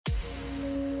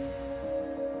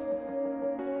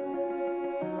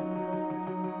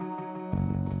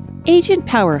Agent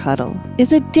Power Huddle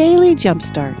is a daily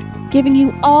jumpstart, giving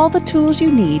you all the tools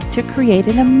you need to create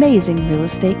an amazing real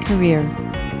estate career.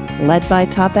 Led by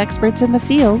top experts in the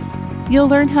field, you'll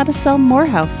learn how to sell more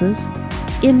houses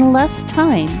in less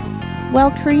time while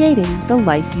creating the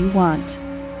life you want.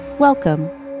 Welcome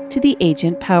to the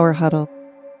Agent Power Huddle.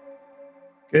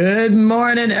 Good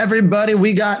morning, everybody.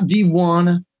 We got the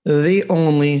one, the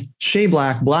only Shay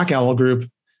Black, Black Owl Group,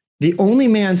 the only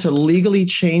man to legally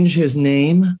change his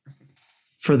name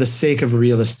for the sake of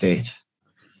real estate.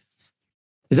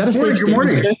 Is that a safe statement?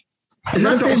 Good morning. Is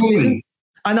that a safe statement?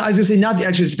 I know. I was going to say not the.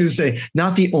 Actually, I was going to say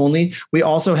not the only. We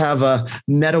also have a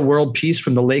Meta World Peace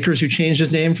from the Lakers who changed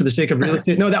his name for the sake of real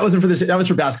estate. No, that wasn't for this. That was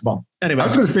for basketball. Anyway, I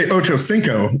was going to say Ocho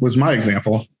Cinco was my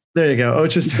example. There you go.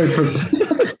 Ocho Cinco.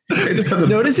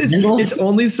 Notice it's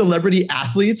only celebrity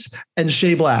athletes and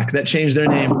Shay Black that changed their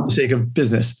name for the sake of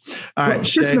business. All right,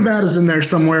 Chris Nevada's in there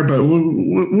somewhere, but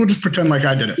we'll just pretend like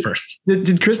I did it first.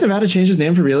 Did Chris Nevada change his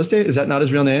name for real estate? Is that not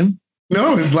his real name?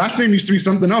 No, his last name used to be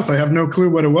something else. I have no clue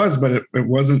what it was, but it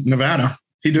wasn't Nevada.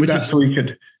 He did that so he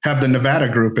could have the Nevada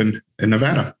group in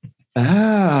Nevada.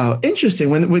 Oh,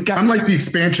 interesting. I'm like the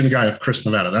expansion guy of Chris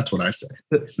Nevada. That's what I say.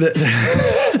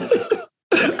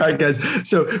 All right, guys.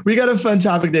 So we got a fun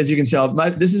topic today, as you can tell.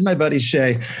 This is my buddy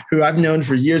Shay, who I've known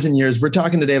for years and years. We're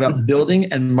talking today about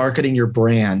building and marketing your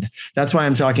brand. That's why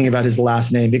I'm talking about his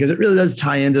last name, because it really does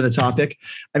tie into the topic.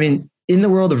 I mean, in the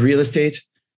world of real estate,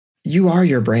 you are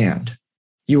your brand.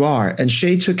 You are. And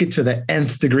Shay took it to the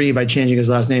nth degree by changing his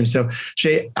last name. So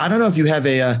Shay, I don't know if you have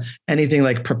anything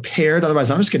like prepared.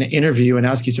 Otherwise, I'm just going to interview you and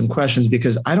ask you some questions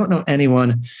because I don't know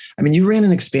anyone. I mean, you ran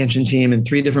an expansion team in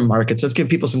 3 different markets. Let's give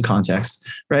people some context,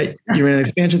 right? You ran an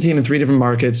expansion team in 3 different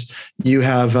markets. You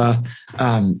have,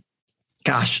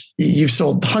 you've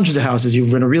sold hundreds of houses.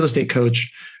 You've been a real estate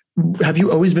coach. Have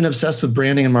you always been obsessed with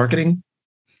branding and marketing?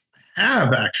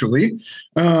 Have actually.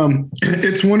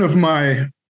 It's one of my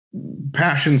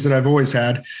passions that I've always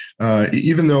had.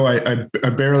 Even though I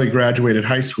barely graduated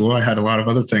high school, I had a lot of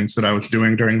other things that I was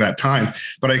doing during that time,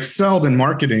 but I excelled in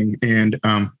marketing and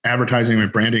advertising and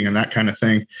branding and that kind of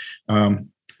thing.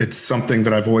 It's something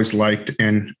that I've always liked,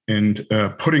 and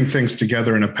putting things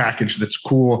together in a package that's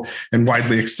cool and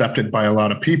widely accepted by a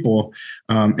lot of people,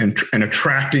 and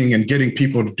attracting and getting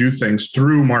people to do things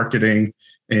through marketing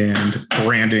and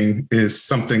branding is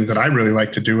something that I really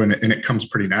like to do, and it comes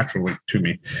pretty naturally to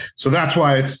me. So that's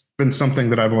why it's been something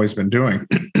that I've always been doing.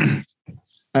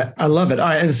 I love it. All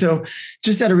right. And so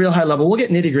just at a real high level, we'll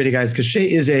get nitty gritty, guys, because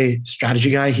Shay is a strategy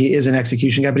guy. He is an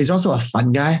execution guy, but he's also a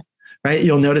fun guy, right?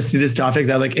 You'll notice through this topic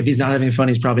that like, if he's not having fun,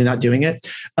 he's probably not doing it.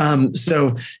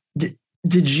 So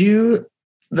did you,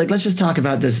 like, let's just talk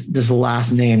about this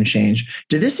last name change.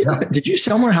 Did you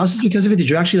sell more houses because of it? Did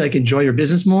you actually like enjoy your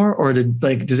business more, or you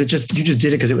just did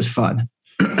it because it was fun?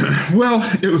 Well,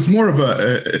 it was more of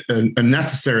a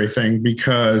necessary thing,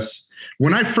 because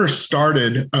when I first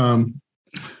started,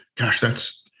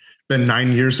 that's been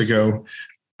 9 years ago.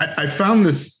 I found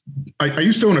this, I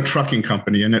used to own a trucking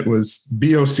company, and it was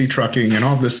BOC trucking and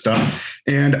all this stuff.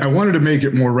 And I wanted to make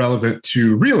it more relevant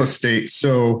to real estate.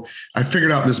 So I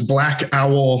figured out this Black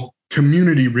Owl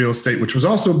community real estate, which was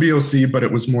also BOC, but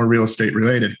it was more real estate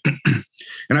related.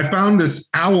 And I found this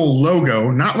owl logo,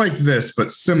 not like this,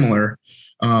 but similar,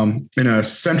 in a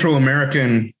Central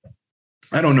American,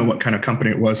 I don't know what kind of company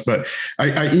it was, but I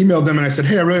emailed them and I said,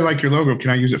 hey, I really like your logo. Can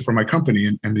I use it for my company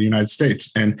in the United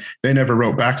States? And they never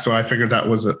wrote back. So I figured that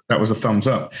was a thumbs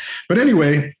up. But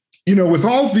anyway, with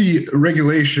all the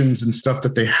regulations and stuff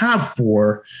that they have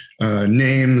for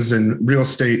names and real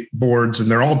estate boards, and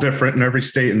they're all different in every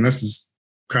state, and this is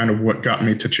kind of what got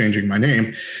me to changing my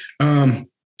name,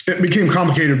 it became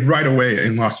complicated right away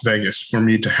in Las Vegas for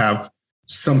me to have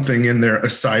something in there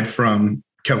aside from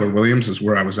Keller Williams is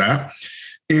where I was at.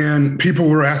 And people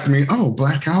were asking me, oh,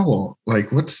 Black Owl,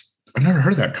 like I've never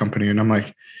heard of that company. And I'm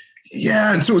like,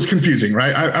 yeah. And so it was confusing,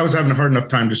 right? I was having a hard enough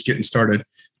time just getting started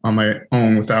on my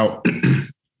own without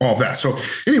all of that. So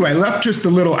anyway, I left just the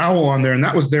little owl on there, and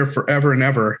that was there forever and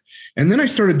ever. And then I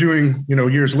started doing,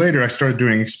 years later, I started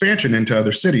doing expansion into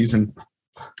other cities and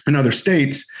other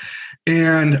states.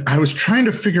 And I was trying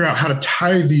to figure out how to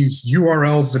tie these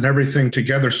URLs and everything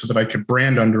together so that I could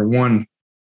brand under one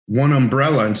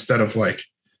umbrella instead of like,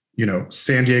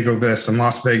 San Diego this and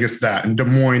Las Vegas that and Des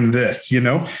Moines this,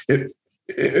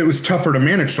 it was tougher to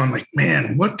manage. So I'm like,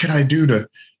 man, what can I do to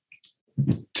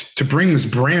bring this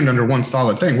brand under one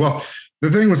solid thing? Well,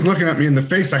 the thing was looking at me in the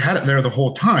face. I had it there the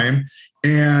whole time.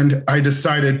 And I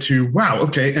decided to, wow,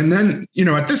 okay. And then,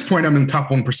 at this point, I'm in the top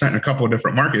 1% in a couple of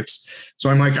different markets. So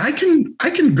I'm like, I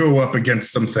can go up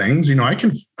against some things. I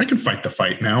can fight the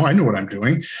fight now. I know what I'm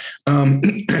doing,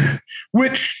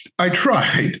 which I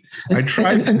tried. Let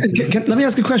me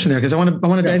ask a question there, because I want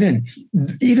to dive in.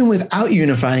 Even without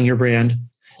unifying your brand,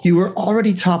 you were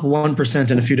already top 1%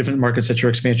 in a few different markets that your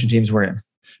expansion teams were in.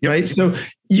 Right. So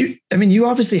you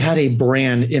obviously had a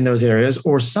brand in those areas,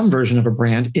 or some version of a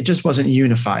brand. It just wasn't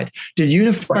unified. Did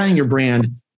unifying your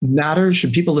brand matter?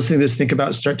 Should people listening to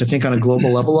this start to think on a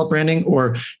global level of branding,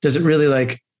 or does it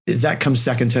really does that come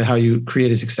second to how you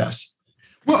create a success?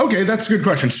 Well, okay, that's a good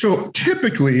question. So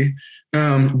typically,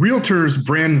 realtors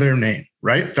brand their name,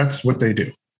 right? That's what they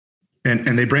do.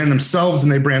 And they brand themselves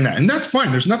and they brand that. And that's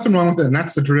fine. There's nothing wrong with it. And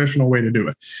that's the traditional way to do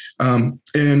it.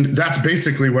 And that's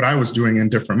basically what I was doing in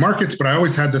different markets, but I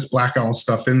always had this Black Owl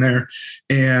stuff in there.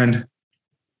 And,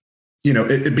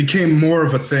 it became more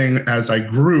of a thing as I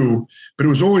grew, but it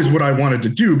was always what I wanted to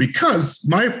do, because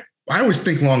I always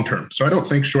think long-term. So I don't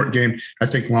think short game, I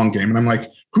think long game. And I'm like,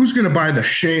 who's going to buy the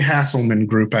Shea Hasselman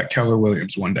group at Keller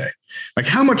Williams one day? Like,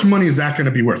 how much money is that going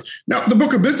to be worth? Now, the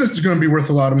book of business is going to be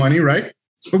worth a lot of money, right?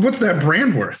 But what's that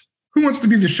brand worth? Who wants to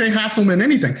be the Shea Hasselman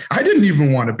anything? I didn't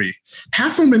even want to be.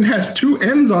 Hasselman has 2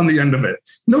 N's on the end of it.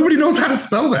 Nobody knows how to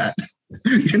spell that.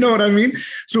 You know what I mean?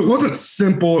 So it wasn't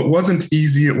simple. It wasn't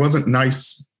easy. It wasn't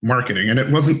nice marketing, and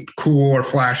it wasn't cool or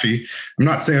flashy. I'm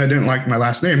not saying I didn't like my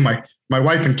last name. My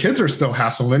wife and kids are still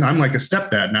Hasselman. I'm like a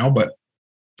stepdad now, but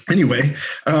anyway,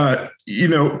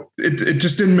 it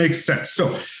just didn't make sense.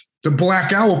 So the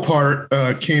Black Owl part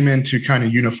came in to kind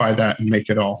of unify that and make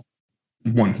it all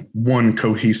one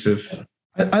cohesive.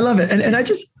 I love it. And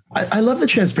I love the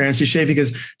transparency, Shea,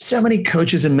 because so many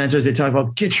coaches and mentors, they talk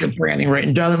about get your branding right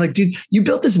and dial. I'm like, dude, you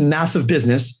built this massive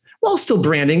business while still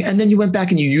branding, and then you went back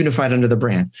and you unified under the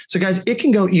brand. So guys, it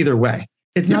can go either way.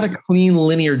 It's not a clean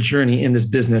linear journey in this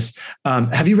business.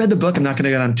 Have you read the book? I'm not going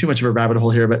to get on too much of a rabbit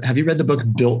hole here, but have you read the book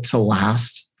Built to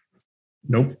Last?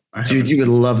 Nope. Dude, you would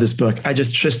love this book.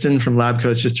 Tristan from Lab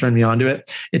Coach just turned me on to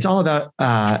it. It's all about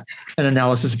an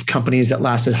analysis of companies that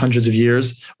lasted hundreds of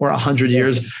years or 100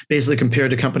 years, basically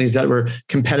compared to companies that were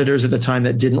competitors at the time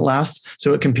that didn't last.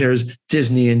 So it compares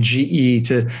Disney and GE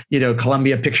to,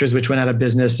 Columbia Pictures, which went out of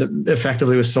business,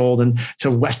 effectively was sold, and to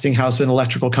Westinghouse, an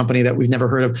electrical company that we've never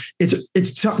heard of. It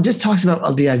just talks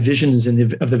about the visions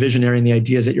of the visionary and the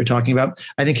ideas that you're talking about.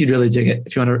 I think you'd really dig it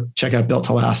if you want to check out Built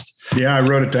to Last. Yeah, I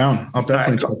wrote it down. I'll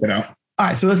definitely check it out. All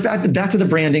right. So let's back to the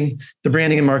branding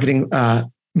and marketing,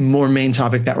 more main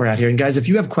topic that we're at here. And guys, if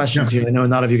you have questions here, I know a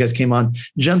lot of you guys came on,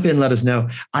 jump in, let us know.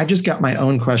 I've just got my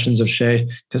own questions of Shea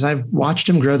because I've watched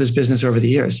him grow this business over the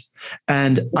years.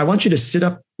 And I want you to sit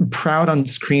up proud on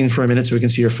screen for a minute so we can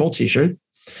see your full t-shirt.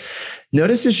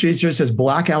 Notice the t-shirt says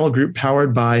Black Owl Group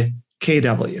powered by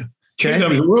KW. Okay?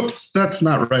 KW. Whoops, that's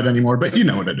not right anymore, but you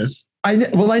know what it is. I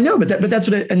know, but that's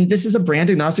what and this is a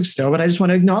brand agnostic store, but I just want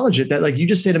to acknowledge it that, like you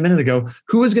just said a minute ago,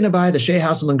 who was going to buy the Shea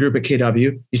Hasselman Group at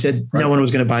KW? You said no one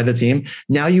was going to buy the theme.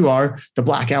 Now you are the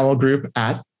Black Owl Group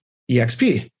at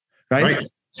EXP, right?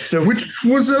 So, which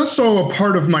was also a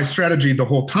part of my strategy the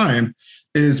whole time,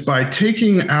 is by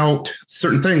taking out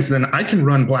certain things, then I can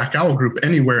run Black Owl Group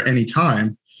anywhere,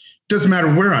 anytime. Doesn't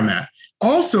matter where I'm at.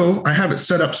 Also, I have it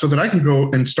set up so that I can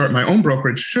go and start my own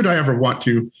brokerage should I ever want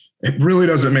to. It really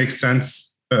doesn't make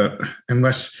sense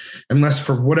unless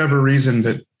for whatever reason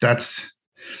it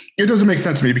doesn't make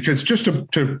sense to me, because just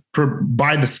to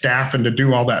buy the staff and to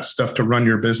do all that stuff to run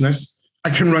your business,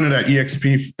 I can run it at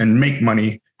EXP and make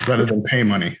money rather than pay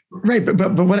money. Right.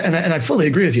 But what, and I fully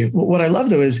agree with you. What I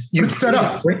love though is you've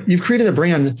created a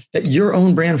brand that your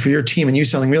own brand for your team and you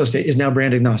selling real estate is now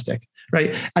brand agnostic.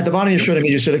 Right. At the bottom of your shirt, I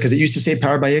made you showed it because it used to say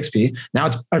powered by EXP. Now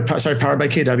it's powered by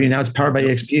KW. Now it's powered by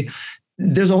EXP.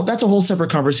 That's a whole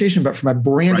separate conversation, but from a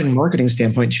branding marketing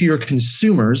standpoint to your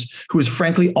consumers, who is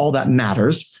frankly all that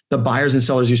matters, the buyers and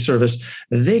sellers you service,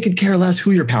 they could care less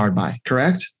who you're powered by,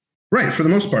 correct? Right. For the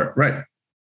most part. Right.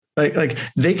 Like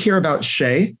they care about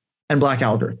Shea and Black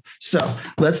Owl Group. So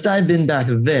let's dive in back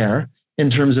there in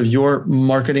terms of your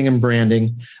marketing and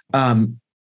branding. Go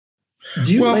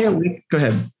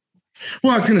ahead.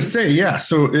 Well, I was going to say, yeah.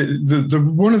 So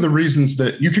the one of the reasons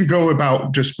that you can go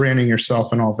about just branding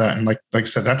yourself and all that, and like I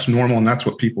said, that's normal and that's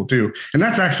what people do, and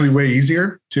that's actually way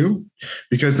easier too,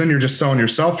 because then you're just selling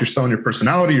yourself, you're selling your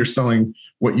personality, you're selling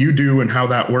what you do and how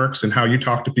that works and how you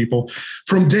talk to people.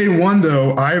 From day one,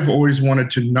 though, I've always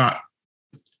wanted to not.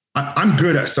 I'm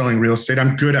good at selling real estate.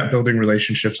 I'm good at building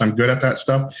relationships. I'm good at that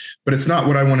stuff, but it's not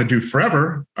what I want to do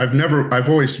forever. I've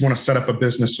always want to set up a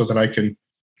business so that I can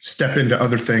step into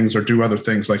other things or do other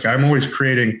things. Like I'm always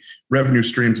creating revenue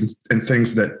streams and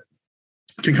things that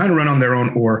can kind of run on their own,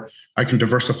 or I can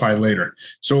diversify later.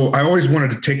 So I always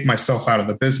wanted to take myself out of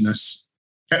the business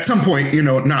at some point,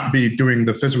 not be doing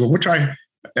the physical, which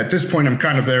at this point, I'm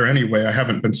kind of there anyway. I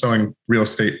haven't been selling real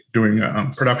estate, doing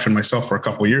production myself for a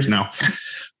couple of years now.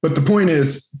 But the point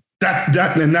is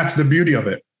and that's the beauty of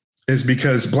it, is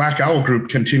because Black Owl Group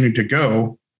continued to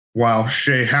go while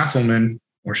Shay Hasselman,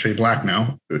 or Shay Black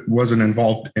now, wasn't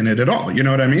involved in it at all. You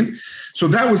know what I mean? So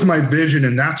that was my vision,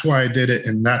 and that's why I did it.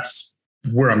 And that's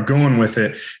where I'm going with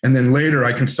it. And then later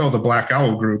I can sell the Black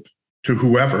Owl Group to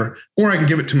whoever, or I can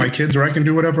give it to my kids, or I can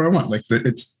do whatever I want. Like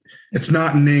it's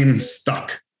not name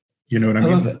stuck. You know what I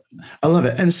mean? I love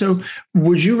it. And so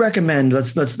would you recommend,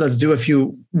 let's do a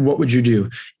few, what would you do?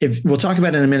 If we'll talk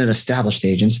about in a minute, established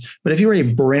agents, but if you were a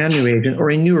brand new agent or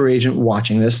a newer agent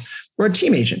watching this, or a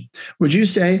team agent, would you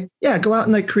say, yeah, go out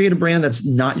and like create a brand that's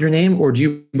not your name? Or do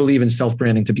you believe in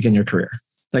self-branding to begin your career?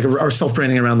 Like, or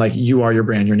self-branding around like you are your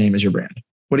brand, your name is your brand.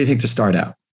 What do you think to start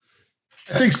out?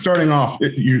 I think starting off,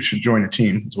 you should join a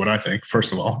team is what I think,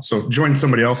 first of all. So join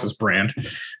somebody else's brand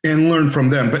and learn from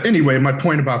them. But anyway, my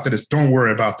point about that is don't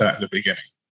worry about that in the beginning.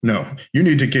 No, you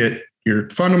need to get your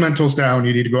fundamentals down.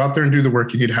 You need to go out there and do the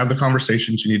work. You need to have the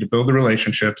conversations. You need to build the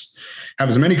relationships, have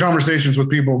as many conversations with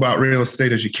people about real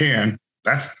estate as you can.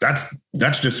 That's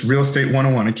just real estate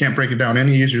 101. I can't break it down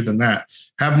any easier than that.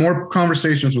 Have more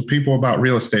conversations with people about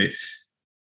real estate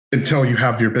until you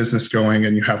have your business going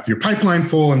and you have your pipeline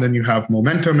full, and then you have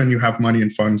momentum and you have money and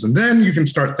funds. And then you can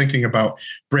start thinking about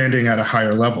branding at a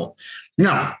higher level.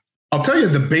 Now, I'll tell you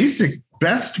the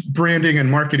best branding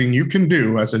and marketing you can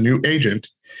do as a new agent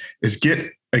is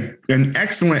get an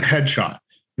excellent headshot.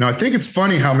 Now, I think it's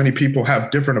funny how many people have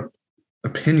different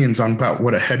opinions on about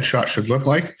what a headshot should look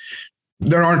like.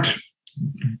 There aren't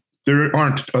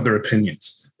other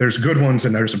opinions. There's good ones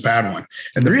and there's a bad one.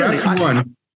 And the best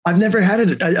one... I've never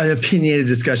had an opinionated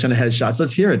discussion on headshots.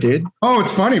 Let's hear it, dude. Oh,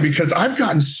 it's funny because I've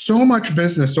gotten so much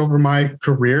business over my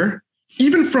career,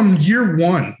 even from year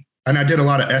one. And I did a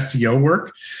lot of SEO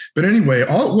work. But anyway,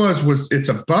 all it was it's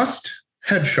a bust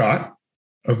headshot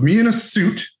of me in a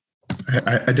suit.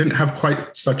 I didn't have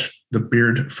quite such the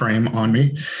beard frame on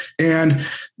me. And,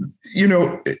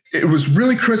 it was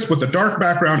really crisp with a dark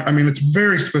background. I mean, it's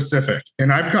very specific.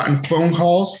 And I've gotten phone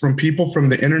calls from people from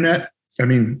the internet. I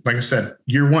mean, like I said,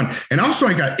 year one. And also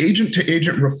I got agent to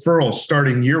agent referrals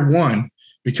starting year one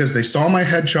because they saw my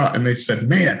headshot and they said,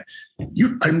 man,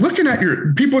 I'm looking at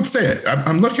people would say it.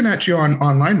 I'm looking at you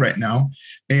online right now.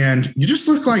 And you just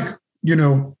look like,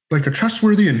 like a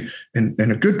trustworthy and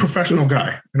a good professional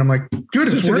guy. And I'm like, good.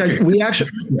 It's working. Guys,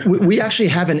 we actually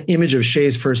have an image of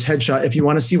Shay's first headshot. If you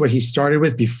want to see what he started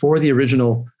with before the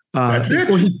original,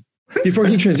 before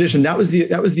he transitioned, that was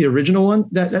the original one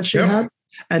that Shay had.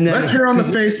 And then less hair on the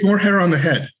face, more hair on the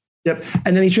head. Yep.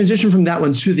 And then he transitioned from that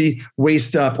one to the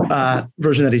waist up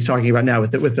version that he's talking about now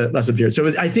with the less of beard. So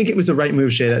I think it was the right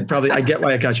move, Shay. That probably, I get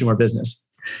why it got you more business.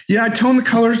 Yeah. I toned the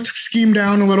colors scheme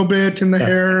down a little bit and the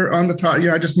hair on the top.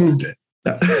 Yeah. I just moved it.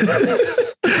 Yeah.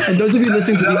 And those of you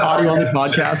listening to the audio on the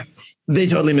podcast, they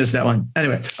totally missed that one.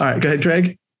 Anyway. All right. Go ahead,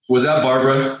 Craig. Was that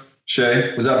Barbara,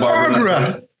 Shay? Was that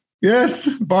Barbara?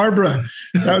 Yes. Barbara.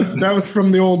 That was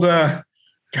from the old,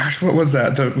 gosh, what was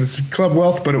that? It was Club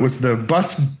Wealth, but it was the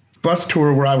bus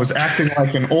tour where I was acting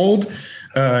like an old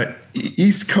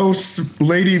East Coast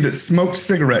lady that smoked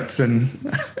cigarettes, and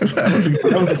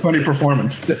that was a funny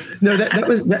performance. No,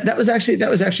 that was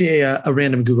actually a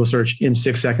random Google search in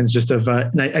 6 seconds. Just of I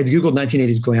googled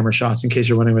 1980s glamour shots in case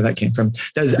you're wondering where that came from.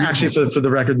 That is actually for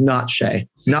the record not Shay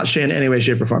in any way,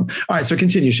 shape, or form. All right, so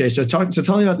continue, Shay. So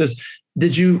tell me about this.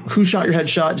 Who shot your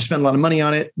headshot? Did you spend a lot of money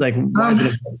on it? Like, why is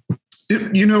it?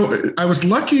 I was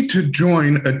lucky to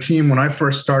join a team when I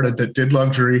first started that did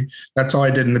luxury. That's all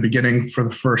I did in the beginning for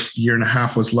the first year and a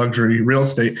half was luxury real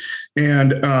estate.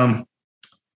 And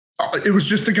it was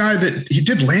just a guy that he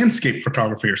did landscape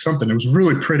photography or something. It was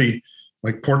really pretty,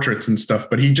 like portraits and stuff,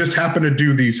 but he just happened to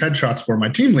do these headshots for my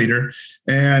team leader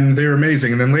and they're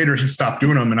amazing. And then later he stopped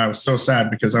doing them. And I was so sad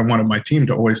because I wanted my team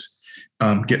to always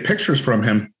get pictures from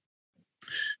him.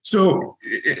 So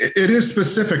it is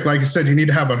specific. Like I said, you need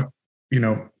to have a,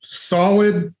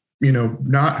 solid,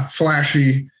 not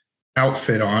flashy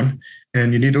outfit on,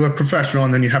 and you need to look professional.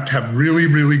 And then you have to have really,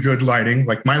 really good lighting.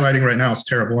 Like my lighting right now is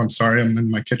terrible. I'm sorry. I'm in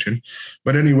my kitchen,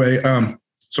 but anyway,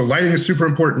 so lighting is super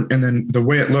important. And then the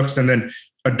way it looks, and then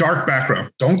a dark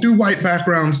background. Don't do white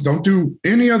backgrounds. Don't do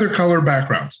any other color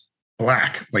backgrounds.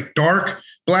 Black, like dark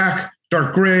black,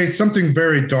 dark gray, something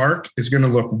very dark is going to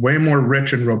look way more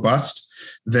rich and robust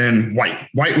than white.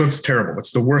 White looks terrible.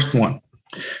 It's the worst one.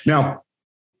 Now,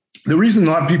 the reason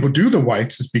a lot of people do the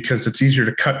whites is because it's easier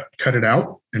to cut it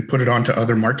out and put it onto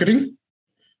other marketing.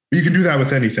 But you can do that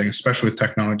with anything, especially with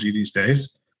technology these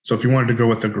days. So if you wanted to go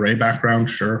with a gray background,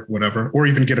 sure, whatever, or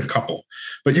even get a couple,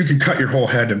 but you can cut your whole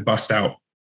head and bust out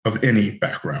of any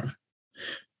background.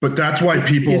 But that's why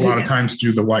people a lot of times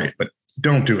do the white, but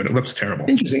don't do it. It looks terrible.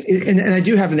 Interesting. And I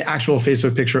do have an actual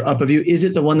Facebook picture up of you. Is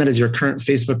it the one that is your current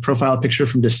Facebook profile picture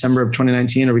from December of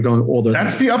 2019? Are we going older?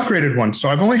 That's the upgraded one. So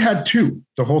I've only had 2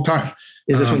 the whole time.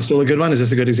 Is this one still a good one? Is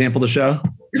this a good example to show?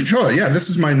 Sure. Yeah, this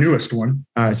is my newest one.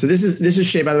 All right. So this is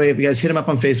Shay, by the way. If you guys hit him up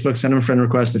on Facebook, send him a friend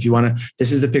request if you want to.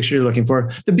 This is the picture you're looking for.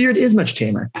 The beard is much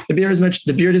tamer. The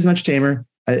beard is much tamer.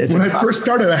 When I first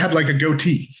started, I had like a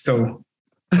goatee. So,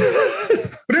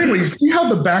 but anyway, you see how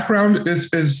the background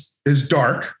is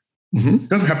dark. Mm-hmm. It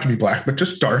doesn't have to be black, but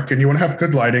just dark. And you want to have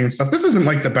good lighting and stuff. This isn't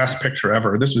like the best picture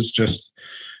ever. This is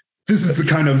the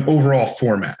kind of overall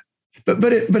format.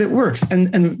 But it works.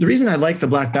 And the reason I like the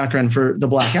black background for the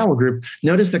Black Owl Group,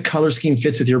 notice the color scheme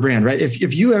fits with your brand, right?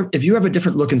 If you have a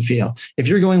different look and feel, if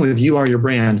you're going with you are your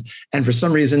brand, and for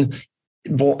some reason,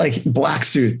 like black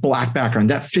suit, black background,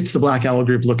 that fits the Black Owl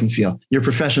Group look and feel. You're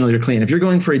professional, you're clean. If you're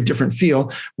going for a different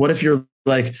feel, what if you're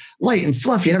like light and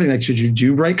fluffy and everything? Like, should you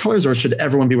do bright colors, or should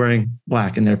everyone be wearing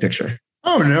black in their picture?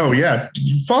 Oh, no. Yeah.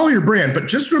 You follow your brand, but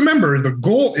just remember the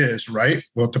goal is, right?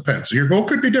 Well, it depends. So your goal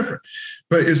could be different,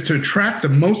 but is to attract the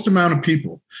most amount of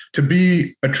people, to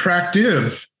be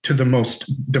attractive to the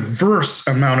most diverse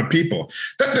amount of people.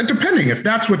 That depending if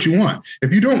that's what you want.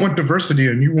 If you don't want diversity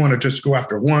and you want to just go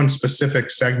after one specific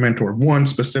segment or one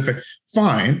specific,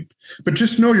 fine, but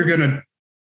just know you're going to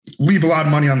leave a lot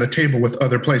of money on the table with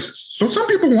other places. So some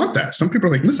people want that. Some people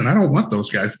are like, listen, I don't want those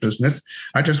guys' business.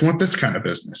 I just want this kind of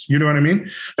business. You know what I mean?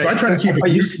 So I try to keep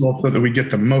it useful so that we get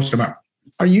the most amount.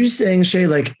 Are you saying, Shay,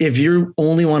 like if you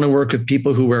only want to work with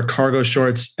people who wear cargo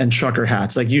shorts and trucker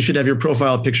hats, like you should have your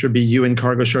profile picture be you in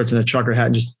cargo shorts and a trucker hat,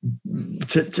 and just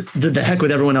to the heck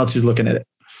with everyone else who's looking at it?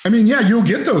 I mean, yeah, you'll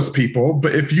get those people,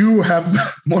 but if you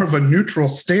have more of a neutral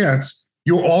stance,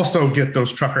 you'll also get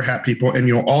those trucker hat people, and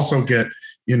you'll also get,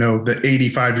 the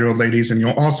 85-year-old ladies, and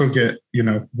you'll also get,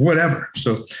 whatever.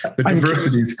 So the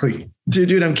diversity is clean.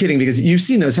 Dude, I'm kidding, because you've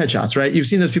seen those headshots, right? You've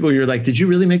seen those people where you're like, did you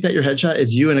really make that your headshot?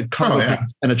 It's you in a cargo hat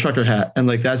and a trucker hat. And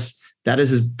like, that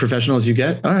is as professional as you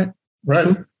get. All right. Right.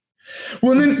 Cool.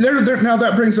 Well, and then now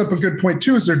that brings up a good point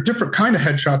too, is there different kind of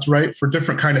headshots, right? For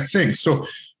different kind of things. So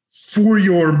for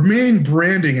your main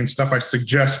branding and stuff, I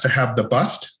suggest to have the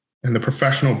bust and the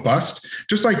professional bust,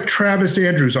 just like Travis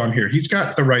Andrews on here. He's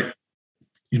got the right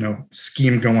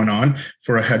scheme going on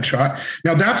for a headshot.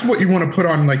 Now that's what you want to put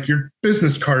on like your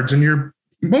business cards and your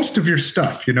most of your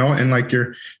stuff, and like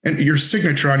your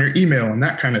signature on your email and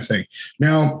that kind of thing.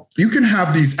 Now you can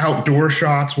have these outdoor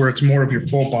shots where it's more of your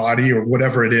full body or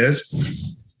whatever it is.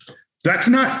 That's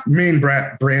not main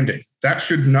branding. That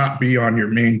should not be on your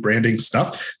main branding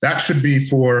stuff. That should be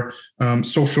for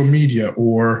social media,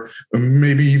 or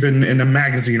maybe even in a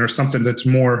magazine or something that's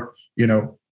more,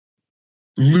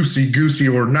 loosey-goosey,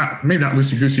 or maybe not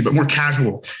loosey-goosey, but more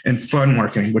casual and fun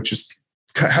marketing, which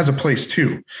has a place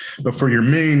too. But for your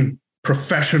main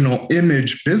professional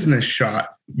image business shot,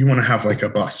 you want to have like a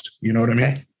bust. You know what I mean?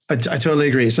 Okay. I totally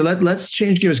agree. So let's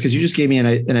change gears, because you just gave me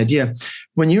an idea.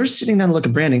 When you're sitting down to look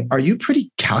at branding, are you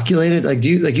pretty calculated? Like,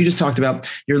 you just talked about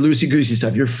your loosey-goosey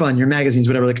stuff, your fun, your magazines,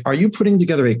 whatever. Like, are you putting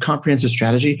together a comprehensive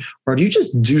strategy, or do you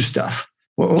just do stuff?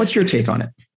 What's your take on it?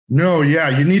 No, yeah,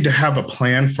 you need to have a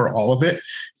plan for all of it.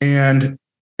 And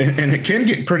it can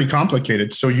get pretty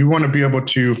complicated. So you want to be able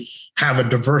to have a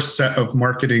diverse set of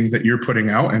marketing that you're putting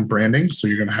out and branding. So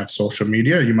you're going to have social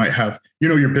media. You might have,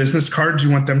 your business cards. You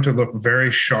want them to look very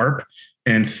sharp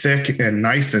and thick and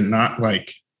nice, and not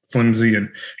like flimsy, and,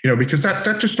 because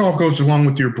that just all goes along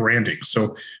with your branding.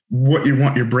 So what you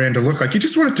want your brand to look like, you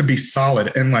just want it to be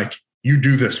solid and like you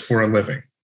do this for a living.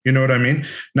 You know what I mean?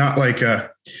 Not like,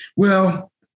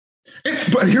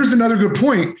 but here's another good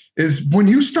point is when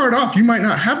you start off, you might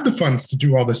not have the funds to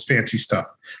do all this fancy stuff.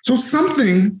 So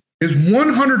something is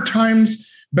 100 times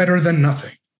better than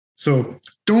nothing. So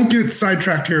don't get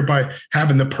sidetracked here by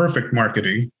having the perfect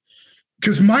marketing,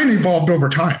 because mine evolved over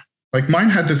time. Like mine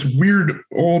had this weird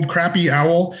old crappy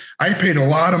owl. I paid a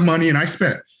lot of money, and I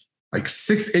spent like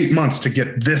 6-8 months to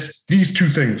get these two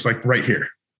things like right here,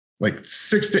 like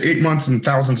 6 to 8 months and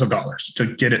thousands of dollars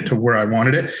to get it to where I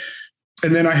wanted it.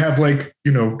 And then I have like,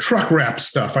 truck wrap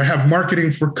stuff. I have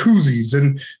marketing for koozies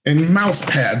and mouse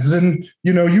pads and,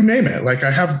 you name it. Like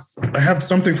I have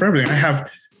something for everything. I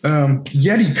have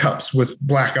Yeti cups with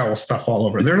Black Owl stuff all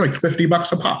over. They're like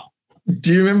 $50 a pop.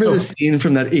 Do you remember the scene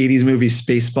from that 80s movie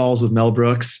Spaceballs with Mel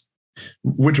Brooks?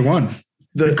 Which one?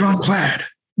 They've gone plaid.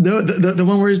 The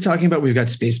one where he's talking about, we've got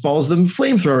Spaceballs, the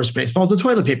flamethrower, Spaceballs, the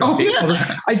toilet paper. Spaceballs.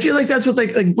 Yeah. I feel like that's what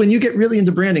like when you get really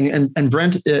into branding, and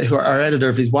Brent, who our editor,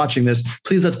 if he's watching this,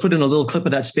 please let's put in a little clip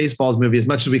of that Spaceballs movie as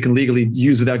much as we can legally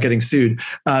use without getting sued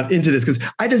into this, because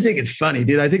I just think it's funny,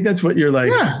 dude. I think that's what you're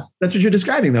like. Yeah. That's what you're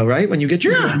describing, though, right? When you get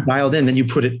your dialed in, then you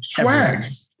put it swag.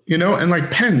 Everywhere. And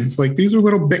like pens, like these are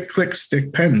little Bic Click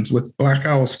stick pens with Black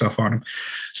Owl stuff on them.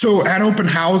 So at open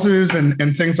houses and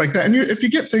things like that. And if you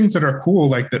get things that are cool,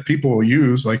 like that people will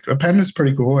use, like a pen is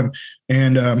pretty cool.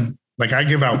 And like I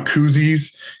give out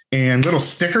koozies and little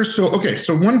stickers. So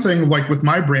one thing, like with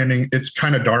my branding, it's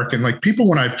kind of dark. And like people,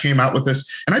 when I came out with this,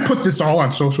 and I put this all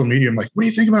on social media, I'm like, what do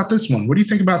you think about this one? What do you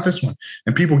think about this one?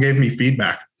 And people gave me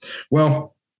feedback.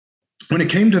 Well, when it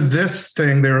came to this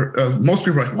thing, most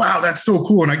people were like, wow, that's so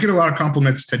cool. And I get a lot of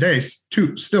compliments today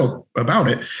too, still about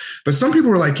it. But some people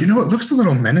were like, it looks a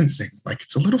little menacing. Like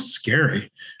it's a little scary.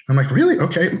 I'm like, really?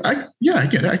 Okay. I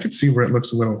get it. I could see where it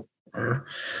looks a little.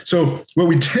 So what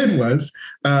we did was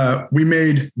we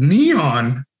made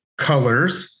neon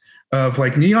colors of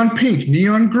like neon pink,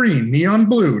 neon green, neon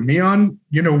blue, neon,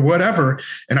 whatever.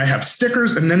 And I have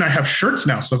stickers, and then I have shirts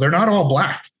now. So they're not all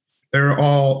black. They're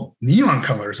all neon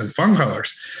colors and fun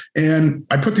colors. And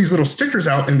I put these little stickers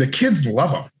out, and the kids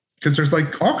love them because there's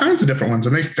like all kinds of different ones,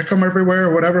 and they stick them everywhere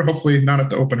or whatever. Hopefully not at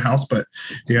the open house, but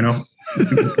you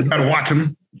gotta watch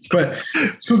them. But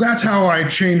so that's how I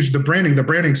changed the branding. The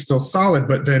branding's still solid,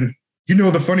 but then,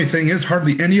 the funny thing is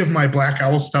hardly any of my Black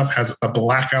Owl stuff has a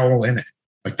black owl in it.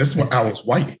 Like this one owl's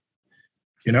white,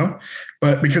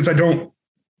 but because I don't,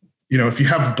 if you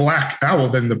have Black Owl,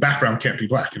 then the background can't be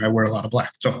black, and I wear a lot of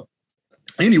black. So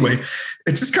anyway,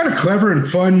 it's just kind of clever and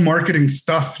fun marketing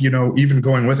stuff, even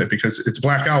going with it, because it's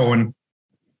Black Owl and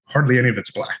hardly any of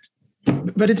it's black.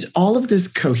 But it's all of this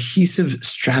cohesive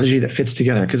strategy that fits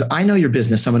together. Because I know your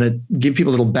business. I'm going to give people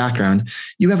a little background.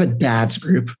 You have a dad's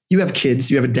group. You have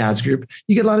kids. You have a dad's group.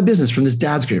 You get a lot of business from this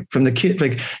dad's group, from the kid,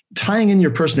 like tying in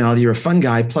your personality. You're a fun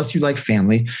guy. Plus you like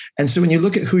family. And so when you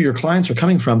look at who your clients are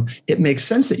coming from, it makes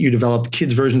sense that you developed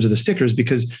kids versions of the stickers,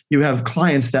 because you have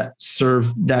clients that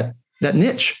serve that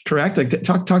niche, correct? Like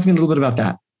talk to me a little bit about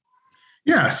that.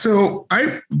 Yeah. So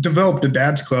I developed a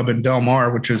dad's club in Del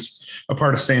Mar, which is a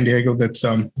part of San Diego. That's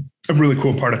a really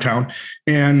cool part of town.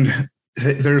 And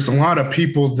there's a lot of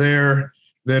people there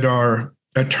that are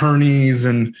attorneys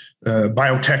and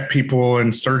biotech people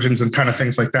and surgeons and kind of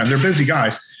things like that. And they're busy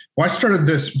guys. Well, I started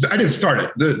this. I didn't start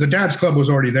it. The dad's club was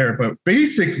already there, but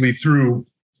basically through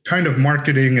kind of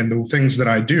marketing and the things that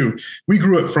I do, we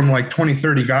grew it from like 20,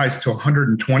 30 guys to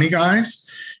 120 guys.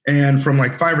 And from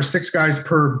like 5 or 6 guys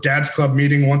per dad's club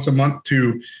meeting once a month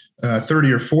to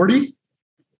 30 or 40.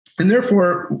 And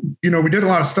therefore, we did a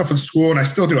lot of stuff in school, and I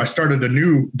still do. I started a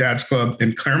new dad's club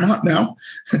in Claremont now,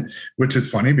 which is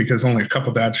funny because only a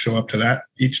couple dads show up to that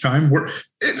each time.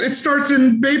 It starts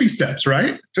in baby steps,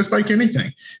 right? Just like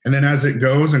anything. And then as it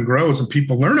goes and grows and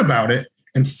people learn about it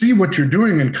and see what you're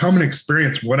doing and come and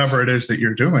experience whatever it is that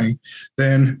you're doing,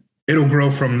 then it'll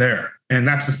grow from there. And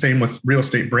that's the same with real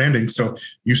estate branding. So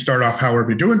you start off however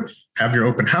you're doing, have your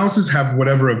open houses, have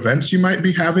whatever events you might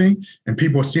be having, and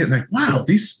people see it and think, wow,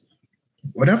 these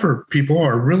whatever people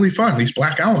are really fun. These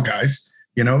Black Owl guys,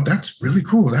 that's really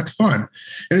cool. That's fun.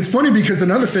 And it's funny because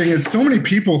another thing is so many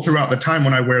people throughout the time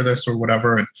when I wear this or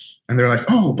whatever, and they're like,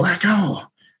 oh, Black Owl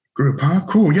group, huh?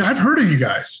 Cool. Yeah, I've heard of you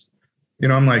guys.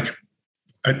 I'm like,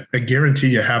 I guarantee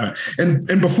you haven't.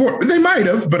 And before they might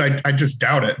have, but I just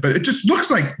doubt it. But it just looks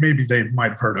like maybe they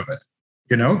might have heard of it.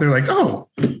 They're like, oh,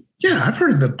 yeah, I've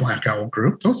heard of the Black Owl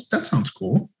group. That sounds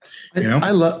cool.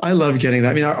 I love getting that.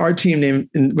 I mean, our team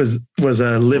name was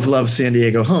Live Love San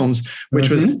Diego Homes, which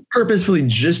was purposefully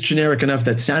just generic enough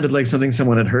that sounded like something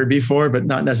someone had heard before, but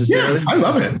not necessarily. Yeah, I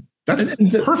love it.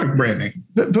 That's perfect branding.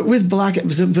 But with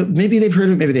but maybe they've heard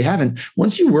of it, maybe they haven't.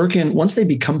 Once they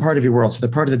become part of your world, so they're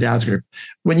part of the dad's group,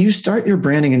 when you start your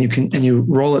branding and you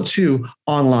roll it to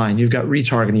online, you've got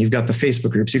retargeting, you've got the Facebook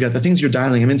groups, you've got the things you're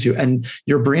dialing them into, and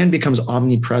your brand becomes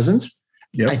omnipresent.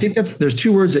 Yep. I think there's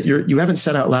 2 words that you haven't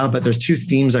said out loud, but there's 2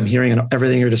 themes I'm hearing in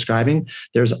everything you're describing.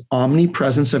 There's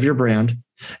omnipresence of your brand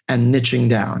and niching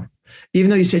down. Even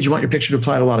though you said you want your picture to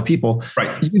apply to a lot of people,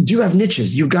 right? You do have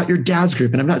niches. You've got your dad's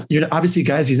group, and you're obviously,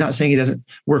 guys, he's not saying he doesn't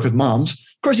work with moms.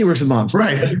 Of course he works with moms.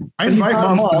 Right. I invite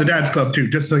moms to the dad's club too,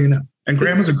 just so you know. And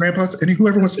grandmas and grandpas and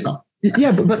whoever wants to come.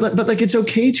 Yeah, but like it's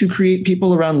okay to create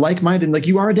people around like-minded. Like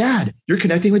you are a dad. You're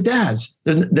connecting with dads.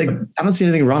 I don't see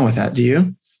anything wrong with that. Do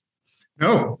you?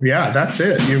 No. Yeah, that's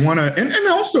it. You want to, and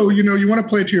also, you want to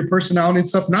play to your personality and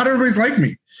stuff. Not everybody's like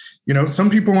me. Some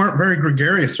people aren't very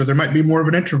gregarious, or there might be more of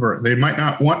an introvert. They might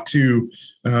not want to,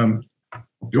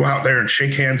 go out there and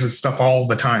shake hands and stuff all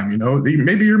the time.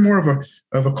 Maybe you're more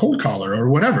of a cold caller or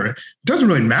whatever. It doesn't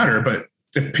really matter. But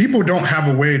if people don't have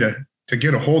a way to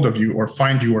get a hold of you or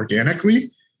find you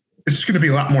organically, it's going to be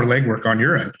a lot more legwork on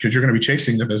your end because you're going to be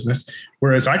chasing the business.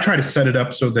 Whereas I try to set it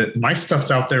up so that my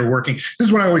stuff's out there working. This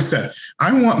is what I always said.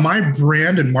 I want my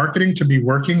brand and marketing to be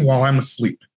working while I'm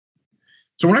asleep.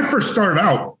 So when I first started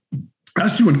out, I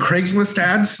was doing Craigslist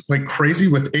ads like crazy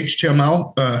with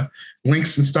HTML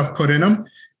links and stuff put in them.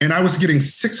 And I was getting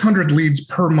 600 leads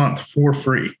per month for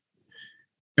free.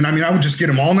 And I mean, I would just get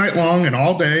them all night long and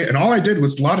all day. And all I did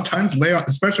was a lot of times lay out,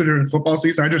 especially during football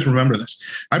season. I just remember this.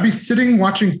 I'd be sitting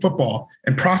watching football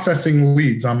and processing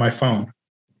leads on my phone.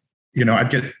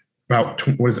 I'd get about,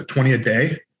 20 a day.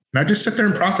 And I'd just sit there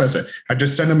and process it. I'd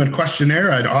just send them a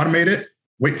questionnaire. I'd automate it,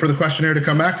 wait for the questionnaire to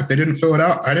come back. If they didn't fill it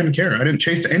out, I didn't care. I didn't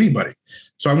chase anybody.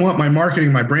 So I want my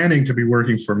marketing, my branding to be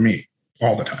working for me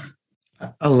all the time.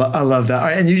 I love that. All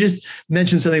right, and you just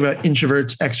mentioned something about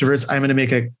introverts, extroverts. I'm going to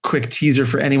make a quick teaser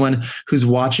for anyone who's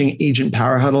watching Agent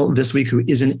Power Huddle this week who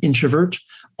is an introvert.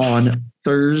 On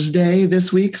Thursday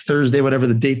this week, whatever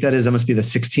the date that is, that must be the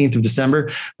 16th of December,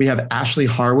 we have Ashley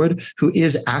Harwood, who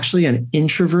is actually an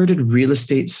introverted real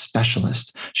estate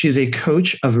specialist. She is a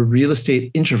coach of real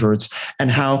estate introverts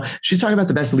and how she's talking about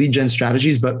the best lead gen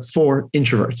strategies, but for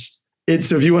introverts.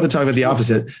 So if you want to talk about the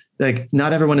opposite, like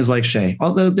not everyone is like Shay,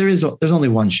 although there's only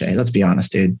one Shay. Let's be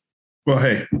honest, dude. Well,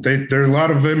 hey, there are a lot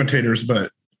of imitators,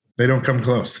 but they don't come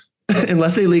close.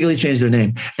 Unless they legally change their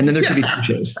name. And then there could be two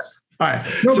Shays. All right.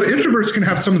 No, but introverts can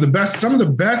have some of the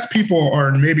best people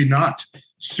are maybe not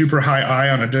super high I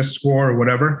on a disc score or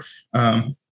whatever.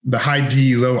 The high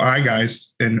D, low I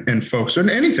guys and folks and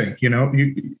anything,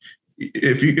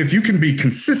 if you can be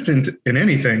consistent in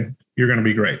anything, you're going to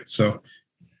be great. So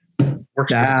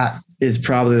that is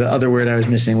probably the other word I was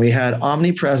missing. We had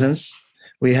omnipresence,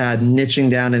 we had niching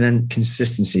down, and then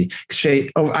consistency.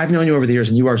 Shay, I've known you over the years,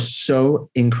 and you are so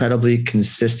incredibly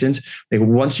consistent. Like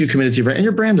once you committed to your brand, and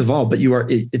your brand evolved, but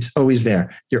it's always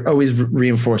there. You're always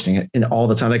reinforcing it and all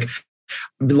the time. Like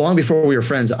long before we were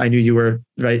friends, I knew you were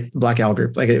right. Black Owl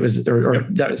Group. Like it was,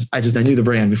 I knew the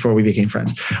brand before we became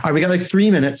friends. All right. We got like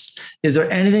 3 minutes. Is there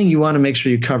anything you want to make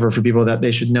sure you cover for people that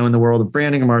they should know in the world of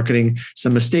branding and marketing?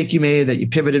 Some mistake you made that you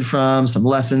pivoted from, some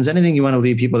lessons, anything you want to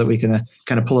leave people that we can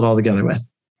kind of pull it all together with?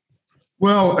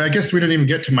 Well, I guess we didn't even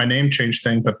get to my name change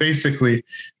thing, but basically,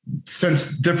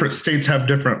 since different states have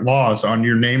different laws on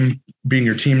your name being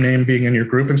your team name, being in your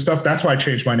group and stuff, that's why I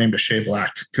changed my name to Shay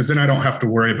Black, because then I don't have to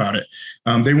worry about it.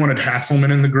 They wanted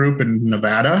Hasselman in the group in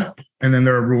Nevada, and then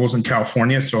there are rules in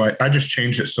California. So I just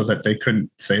changed it so that they couldn't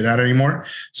say that anymore.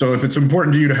 So if it's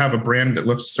important to you to have a brand that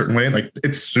looks a certain way, like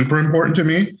it's super important to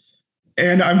me.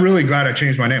 And I'm really glad I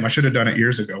changed my name. I should have done it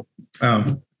years ago.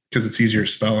 Because it's easier to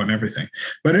spell and everything.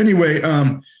 But anyway,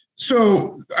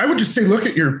 so I would just say, look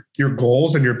at your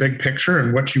goals and your big picture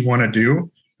and what you want to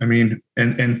do. I mean,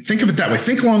 and think of it that way.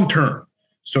 Think long term.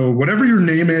 So whatever your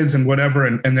name is and whatever,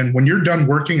 and then when you're done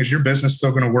working, is your business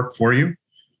still going to work for you?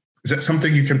 Is that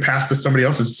something you can pass to somebody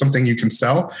else? Is it something you can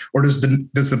sell? Or does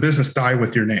the business die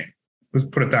with your name? Let's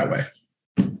put it that way.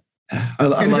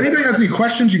 And if anybody has any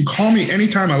questions, you can call me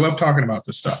anytime. I love talking about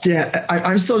this stuff. Yeah,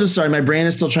 I'm still just sorry. My brain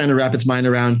is still trying to wrap its mind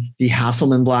around the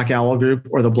Hasselman Black Owl Group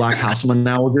or the Black Hasselman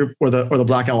Owl Group or the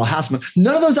Black Owl Hasselman.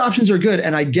 None of those options are good.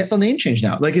 And I get the name change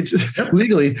now. Like it's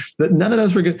legally, but none of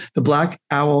those were good. The Black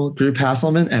Owl Group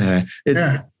Hasselman. Anyway,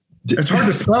 it's hard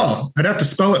to spell. I'd have to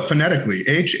spell it phonetically.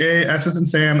 H-A, S as in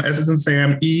Sam, S as in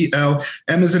Sam, E-L,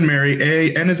 M as in Mary,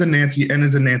 A, N as in Nancy, N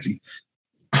as in Nancy.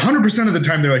 100% of the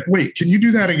time, they're like, wait, can you do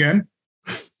that again?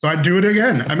 So I'd do it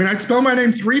again. I mean, I'd spell my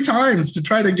name 3 times to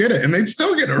try to get it, and they'd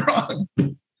still get it wrong.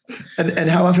 And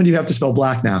how often do you have to spell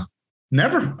black now?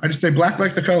 Never. I just say black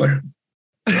like the color.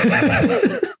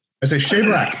 I say Shay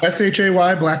Black,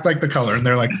 S-H-A-Y, black like the color. And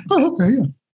they're like, oh, okay, yeah.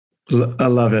 I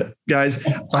love it, guys.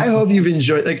 I hope you've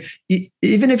enjoyed, like,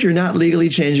 even if you're not legally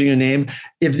changing your name,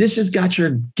 if this has got your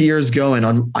gears going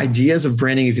on ideas of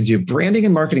branding you can do. Branding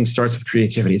and marketing starts with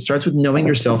creativity. It starts with knowing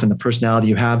yourself and the personality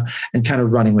you have and kind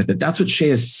of running with it. That's what Shay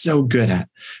is so good at.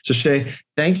 So Shay,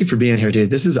 thank you for being here, dude.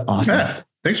 This is awesome. Yeah,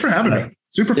 thanks for having me.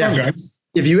 Super fun, guys.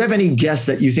 If you have any guests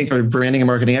that you think are branding and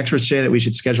marketing experts, Shay, that we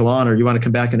should schedule on, or you want to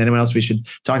come back and anyone else we should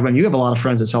talk about, you have a lot of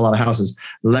friends that sell a lot of houses.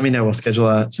 Let me know. We'll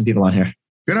schedule some people on here.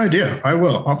 Good idea. I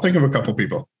will. I'll think of a couple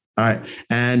people. All right.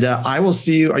 And I will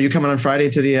see you. Are you coming on Friday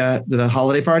to the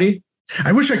holiday party?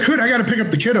 I wish I could. I got to pick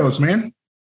up the kiddos, man.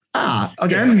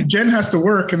 Okay. Jen has to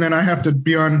work, and then I have to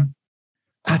be on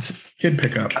kid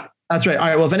pickup. That's right. All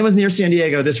right. Well, if anyone's near San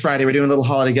Diego this Friday, we're doing a little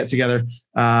holiday get together.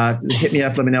 hit me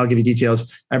up. Let me know. I'll give you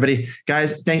details. Everybody,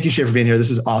 guys, thank you, Shay, for being here.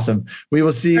 This is awesome. We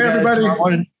will see you guys tomorrow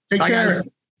morning. Take care. Guys.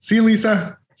 See you,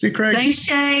 Lisa. See you, Craig. Thanks,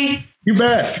 Shay. You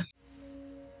bet.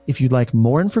 If you'd like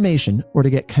more information or to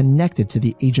get connected to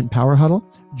the Agent Power Huddle,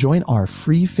 join our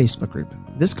free Facebook group.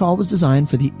 This call was designed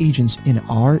for the agents in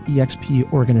our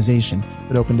EXP organization,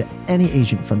 but open to any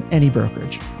agent from any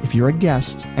brokerage. If you're a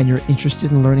guest and you're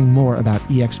interested in learning more about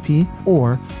EXP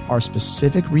or our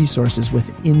specific resources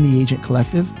within the Agent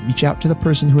Collective, reach out to the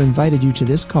person who invited you to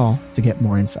this call to get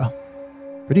more info.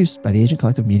 Produced by the Agent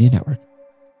Collective Media Network.